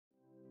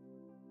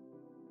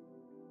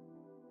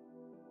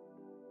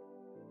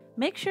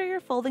Make sure your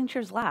folding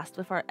chairs last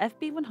with our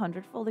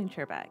Fb-100 folding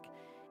chair bag.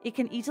 It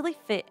can easily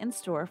fit and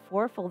store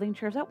 4 folding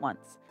chairs at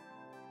once.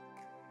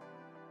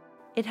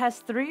 It has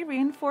 3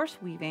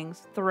 reinforced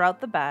weavings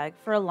throughout the bag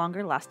for a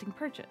longer lasting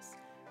purchase.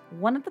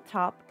 One at the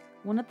top,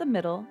 one at the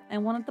middle,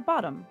 and one at the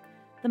bottom.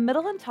 The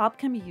middle and top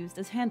can be used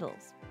as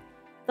handles.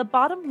 The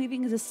bottom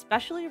weaving is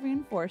especially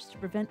reinforced to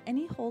prevent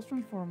any holes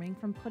from forming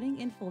from putting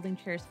in folding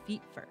chairs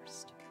feet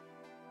first.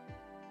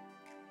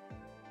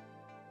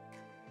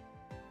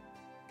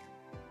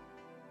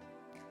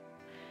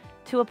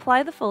 To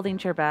apply the folding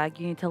chair bag,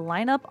 you need to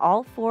line up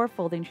all 4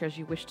 folding chairs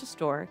you wish to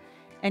store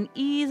and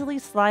easily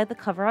slide the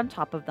cover on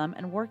top of them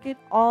and work it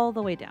all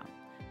the way down.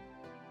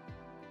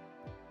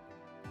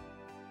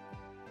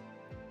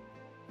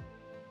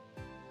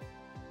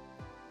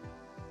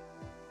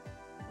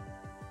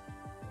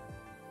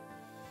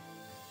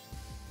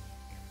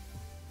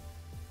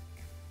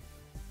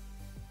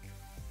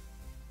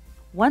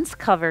 Once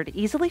covered,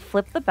 easily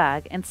flip the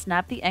bag and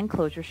snap the end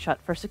closure shut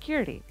for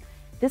security.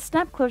 This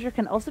snap closure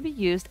can also be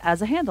used as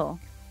a handle.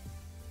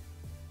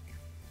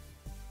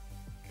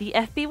 The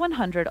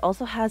Fb-100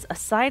 also has a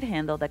side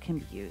handle that can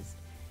be used.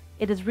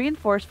 It is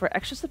reinforced for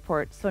extra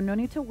support, so no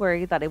need to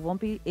worry that it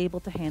won't be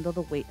able to handle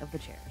the weight of the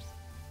chairs.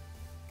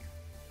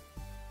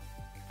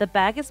 The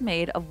bag is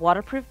made of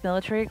waterproof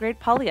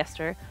military-grade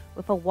polyester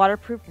with a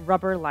waterproof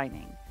rubber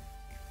lining.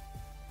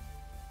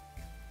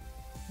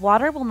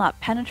 Water will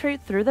not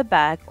penetrate through the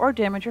bag or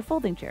damage your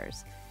folding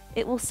chairs.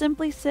 It will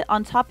simply sit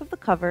on top of the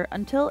cover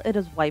until it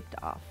is wiped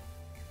off.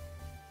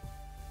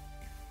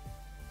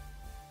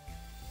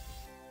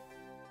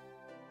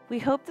 We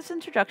hope this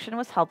introduction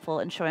was helpful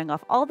in showing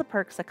off all the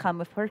perks that come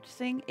with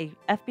purchasing a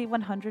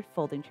Fb-100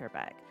 folding chair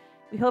bag.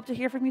 We hope to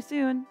hear from you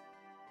soon!